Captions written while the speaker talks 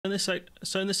In this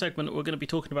segment, we're going to be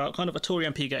talking about kind of a Tory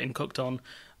MP getting cooked on,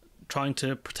 trying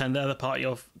to pretend they're the party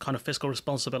of kind of fiscal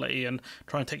responsibility and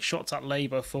trying to take shots at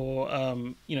Labour for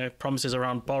promises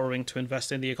around borrowing to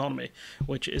invest in the economy,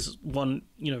 which is one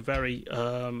very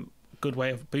good way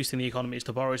of boosting the economy is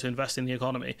to borrow to invest in the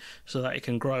economy so that it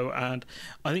can grow. And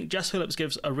I think Jess Phillips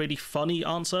gives a really funny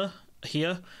answer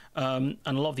here, and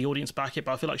a lot of the audience back it,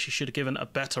 but I feel like she should have given a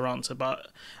better answer. But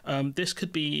this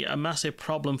could be a massive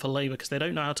problem for Labour because they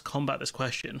don't know how to combat this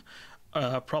question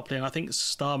properly, and I think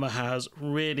Starmer has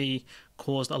really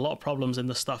caused a lot of problems in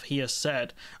the stuff he has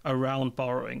said around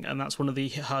borrowing, and that's one of the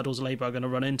hurdles Labour are going to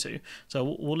run into.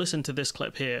 So we'll listen to this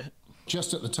clip here.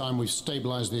 Just at the time we've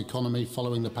stabilised the economy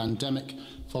following the pandemic,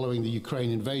 following the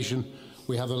Ukraine invasion,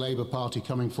 we have the Labour Party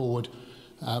coming forward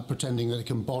pretending that it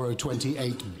can borrow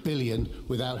 28 billion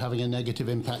without having a negative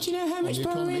impact. Do you know how much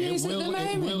borrowing is at the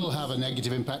moment? It will have a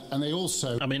negative impact, and they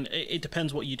also... I mean, it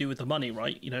depends what you do with the money,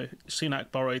 right?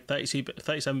 Sunak borrowed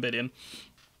 37 billion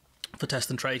for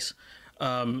test and trace.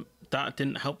 That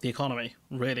didn't help the economy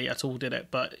really at all, did it?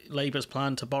 But Labour's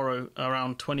plan to borrow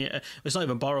around 20... It's not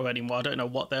even borrow anymore. I don't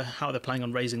know how they're planning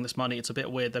on raising this money. It's a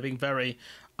bit weird. They're being very...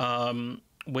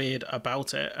 weird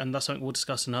about it, and that's something we'll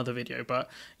discuss in another video. But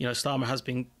Starmer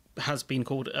has been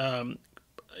called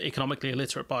economically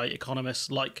illiterate by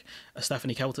economists like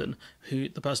Stephanie Kelton, the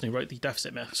person who wrote the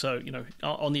deficit myth. So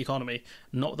on the economy,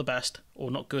 not the best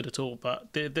or not good at all.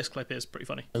 But this clip is pretty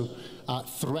funny.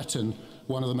 Threaten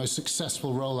one of the most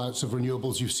successful rollouts of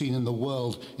renewables you've seen in the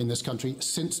world in this country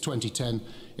since 2010.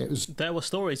 There were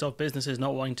stories of businesses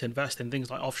not wanting to invest in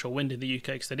things like offshore wind in the UK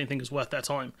because they didn't think it was worth their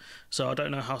time. So I don't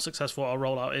know how successful our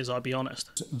rollout is, I'll be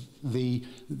honest. We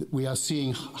are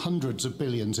seeing hundreds of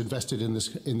billions invested in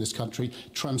this country,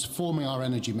 transforming our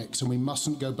energy mix, and we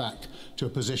mustn't go back to a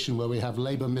position where we have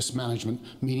Labour mismanagement,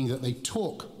 meaning that they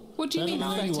talk. What do you mean? Can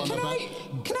I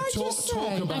just say...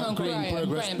 Talk about green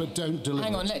progress, but don't deliver.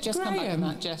 Hang on, let's just come back on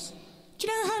that, Jess. Do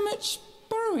you know how much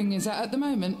borrowing is at the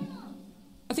moment?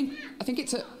 I think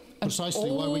it's at precisely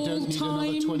why we don't need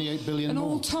another 28 billion more.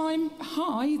 An all-time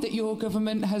high that your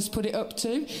government has put it up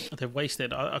to. They've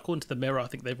wasted, according to the Mirror, I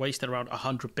think they've wasted around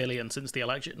 100 billion since the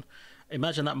election.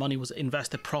 Imagine that money was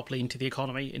invested properly into the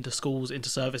economy, into schools, into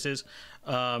services,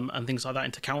 and things like that,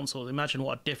 into councils. Imagine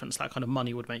what a difference that kind of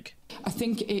money would make. I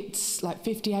think it's like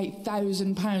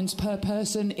 £58,000 per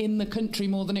person in the country,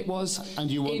 more than it was in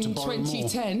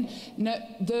 2010. More. No,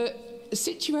 the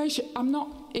situation, I'm not,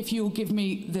 if you'll give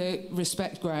me the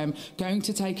respect, Graham, going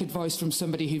to take advice from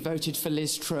somebody who voted for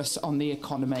Liz Truss on the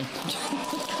economy.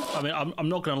 I mean, I'm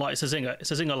not going to lie, it's a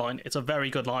zinger line. It's a very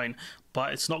good line,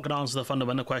 but it's not going to answer the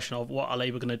fundamental question of what are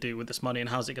Labour going to do with this money and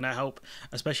how's it going to help,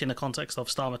 especially in the context of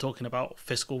Starmer talking about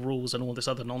fiscal rules and all this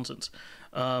other nonsense.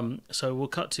 So we'll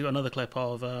cut to another clip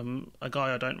of a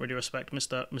guy I don't really respect,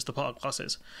 Mr. Park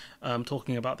Glasses,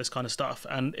 talking about this kind of stuff.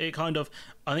 And it kind of,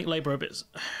 I think Labour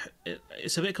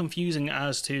it's a bit confusing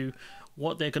as to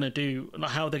what they're going to do,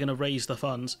 how they're going to raise the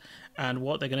funds and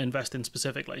what they're going to invest in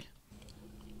specifically.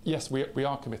 Yes, we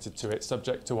are committed to it,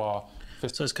 subject to our...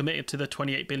 So it's committed to the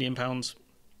 £28 billion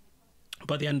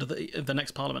by the end of the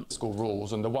next Parliament. School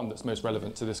rules, and the one that's most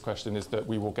relevant to this question is that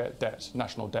we will get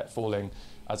national debt falling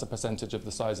as a percentage of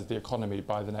the size of the economy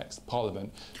by the next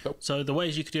Parliament. So the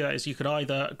ways you could do that is you could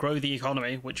either grow the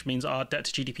economy, which means our debt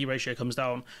to GDP ratio comes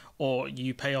down, or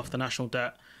you pay off the national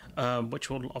debt,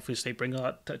 which will obviously bring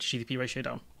our debt to GDP ratio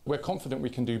down. We're confident we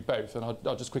can do both, and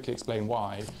I'll just quickly explain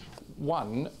why.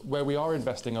 One, where we are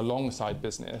investing alongside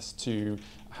business to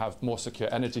have more secure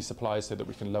energy supplies so that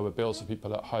we can lower bills for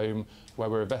people at home, where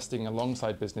we're investing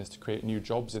alongside business to create new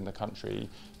jobs in the country,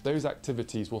 those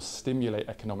activities will stimulate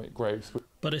economic growth.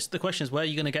 But the question is, where are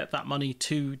you going to get that money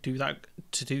to do that,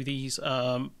 to do these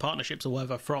partnerships or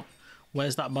whatever from?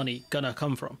 Where's that money going to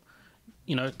come from?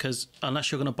 Because unless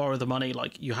you're going to borrow the money,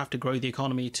 like, you have to grow the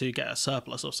economy to get a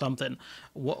surplus or something.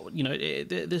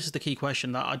 This is the key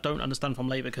question that I don't understand from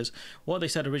Labour, because what they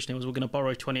said originally was we're going to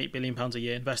borrow £28 billion a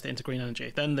year, invest it into green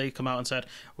energy. Then they come out and said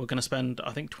we're going to spend,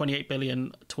 I think, £28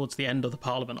 billion towards the end of the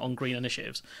Parliament on green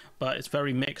initiatives. But it's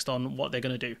very mixed on what they're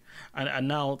going to do. And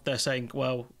now they're saying,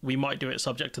 well, we might do it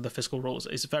subject to the fiscal rules.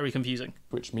 It's very confusing.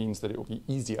 Which means that it will be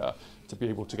easier to be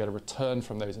able to get a return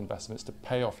from those investments to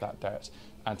pay off that debt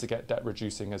and to get debt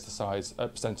reducing as a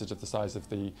percentage of the size of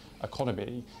the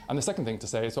economy. And the second thing to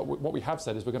say is what we have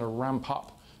said is we're going to ramp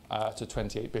up to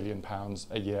 £28 billion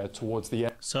a year towards the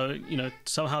end. So,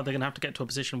 somehow they're going to have to get to a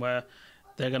position where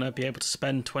they're going to be able to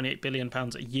spend £28 billion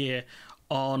a year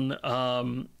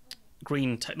on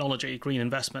green technology, green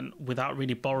investment without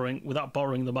really borrowing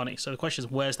the money. So the question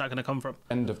is, where's that going to come from?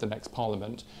 End of the next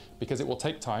parliament, because it will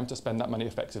take time to spend that money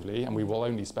effectively, and we will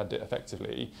only spend it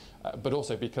effectively, but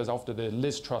also because after the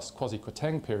Liz Truss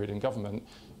quasi-Kwarteng period in government,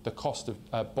 the cost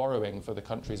of borrowing for the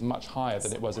country is much higher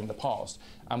than it was in the past,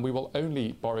 and we will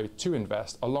only borrow to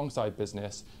invest alongside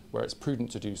business where it's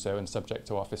prudent to do so and subject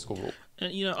to our fiscal rule.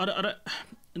 I don't.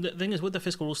 The thing is, with the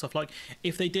fiscal rule stuff, like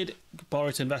if they did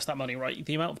borrow to invest that money, right,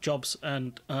 the amount of jobs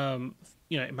and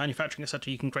manufacturing,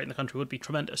 etc., you can create in the country would be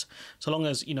tremendous. So long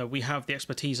as we have the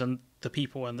expertise and the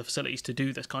people and the facilities to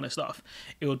do this kind of stuff,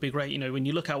 it would be great. When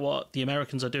you look at what the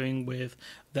Americans are doing with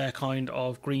their kind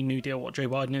of Green New Deal, what Joe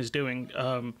Biden is doing,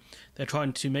 they're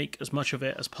trying to make as much of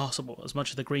it as possible, as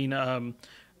much of the green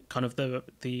kind of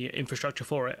the infrastructure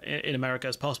for it in America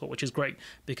as possible, which is great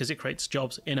because it creates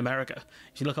jobs in America.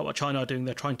 If you look at what China are doing,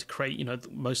 they're trying to create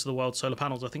most of the world's solar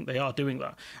panels. I think they are doing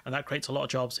that, and that creates a lot of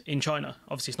jobs in China.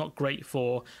 Obviously, it's not great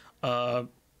for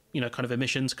kind of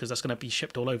emissions because that's going to be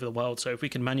shipped all over the world. So if we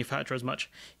can manufacture as much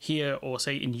here or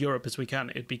say in Europe as we can,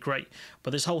 it'd be great.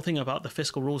 But this whole thing about the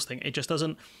fiscal rules thing, it just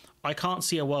doesn't. I can't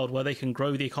see a world where they can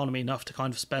grow the economy enough to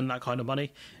kind of spend that kind of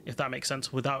money, if that makes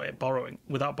sense, without borrowing.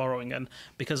 And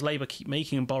because Labour keep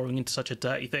making and borrowing into such a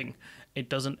dirty thing, it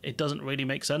doesn't really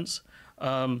make sense.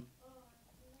 I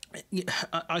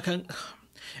can.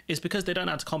 It's because they don't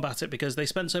know how to combat it, because they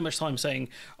spend so much time saying,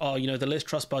 the Liz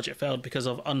Truss budget failed because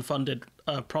of unfunded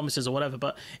promises or whatever,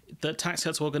 but the tax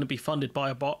cuts were going to be funded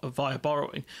via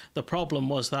borrowing. The problem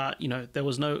was that there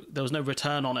was no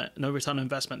return on it, no return on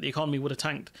investment. The economy would have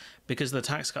tanked because of the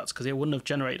tax cuts, because it wouldn't have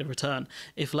generated a return.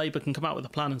 If Labour can come out with a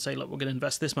plan and say, look, we're going to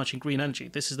invest this much in green energy,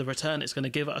 this is the return it's going to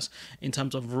give us in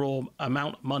terms of raw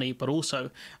amount of money, but also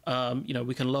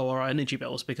we can lower our energy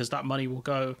bills because that money will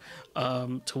go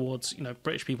towards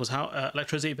British people's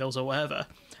electricity bills or whatever.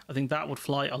 I think that would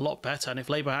fly a lot better. And if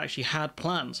Labour actually had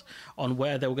plans on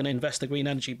where they were going to invest the green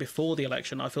energy before the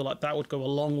election, I feel like that would go a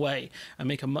long way and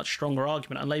make a much stronger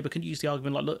argument. And Labour could use the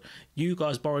argument like, look, you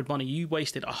guys borrowed money, you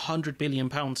wasted £100 billion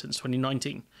since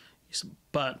 2019,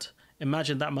 but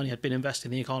imagine that money had been invested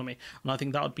in the economy. And I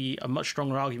think that would be a much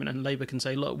stronger argument. And Labour can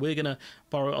say, look, we're going to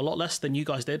borrow a lot less than you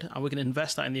guys did, and we're going to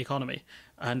invest that in the economy,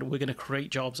 and we're going to create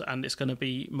jobs, and it's going to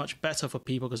be much better for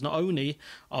people, because not only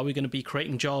are we going to be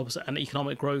creating jobs and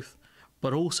economic growth,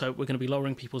 but also we're going to be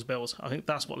lowering people's bills. I think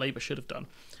that's what Labour should have done.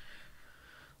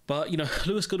 But,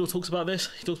 Lewis Goodall talks about this.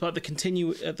 He talks about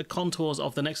the contours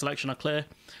of the next election are clear.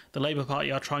 The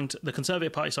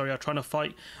Conservative Party are trying to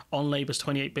fight on Labour's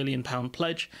 £28 billion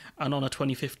pledge and on a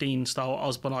 2015-style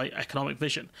Osborneite economic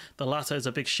vision. The latter is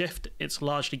a big shift. It's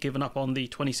largely given up on the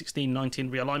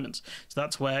 2016-19 realignments. So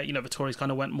that's where, the Tories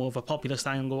kind of went more of a populist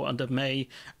angle under May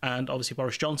and obviously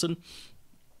Boris Johnson.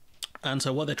 And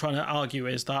so what they're trying to argue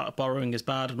is that borrowing is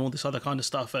bad and all this other kind of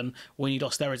stuff, and we need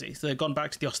austerity. So they've gone back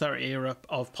to the austerity era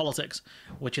of politics,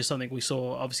 which is something we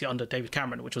saw obviously under David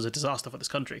Cameron, which was a disaster for this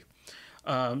country.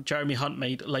 Jeremy Hunt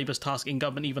made Labour's task in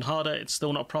government even harder. It's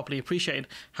still not properly appreciated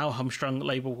how hamstrung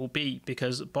Labour will be,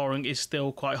 because borrowing is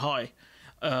still quite high.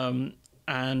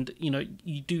 And,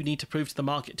 you do need to prove to the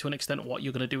market to an extent what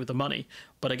you're going to do with the money.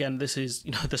 But again, this is,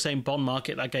 the same bond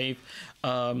market that gave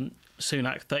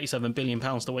Sunak £37 billion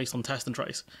to waste on test and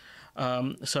trace.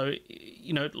 So,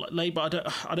 Labour,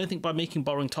 I don't think by making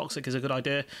borrowing toxic is a good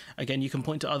idea. Again, you can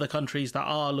point to other countries that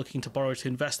are looking to borrow to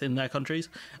invest in their countries.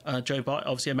 Joe Biden,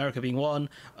 obviously America being one,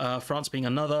 France being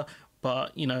another.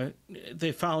 But,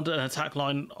 they found an attack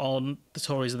line on the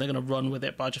Tories and they're going to run with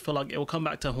it. But I just feel like it will come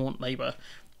back to haunt Labour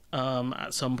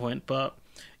at some point. But,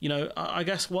 I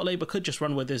guess what Labour could just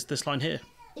run with is this line here.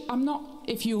 I'm not,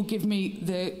 if you'll give me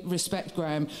the respect,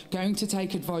 Graham, going to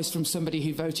take advice from somebody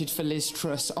who voted for Liz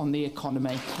Truss on the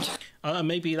economy.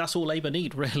 Maybe that's all Labour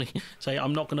need, really. Say,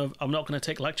 I'm not gonna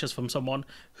take lectures from someone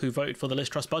who voted for the Liz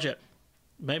Truss budget.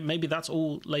 Maybe that's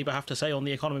all Labour have to say on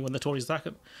the economy when the Tories attack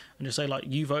them, and just say, like,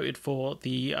 you voted for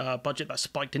the budget that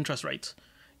spiked interest rates.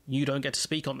 You don't get to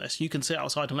speak on this. You can sit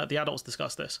outside and let the adults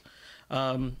discuss this.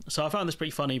 So I found this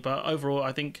pretty funny, but overall,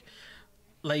 I think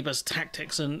Labour's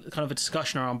tactics and kind of a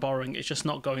discussion around borrowing is just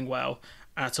not going well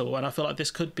at all. And I feel like this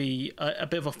could be a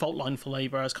bit of a fault line for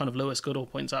Labour, as kind of Lewis Goodall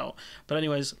points out. But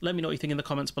anyways, let me know what you think in the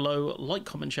comments below. Like,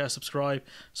 comment, share, subscribe.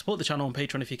 Support the channel on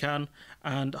Patreon if you can.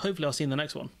 And hopefully I'll see you in the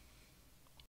next one.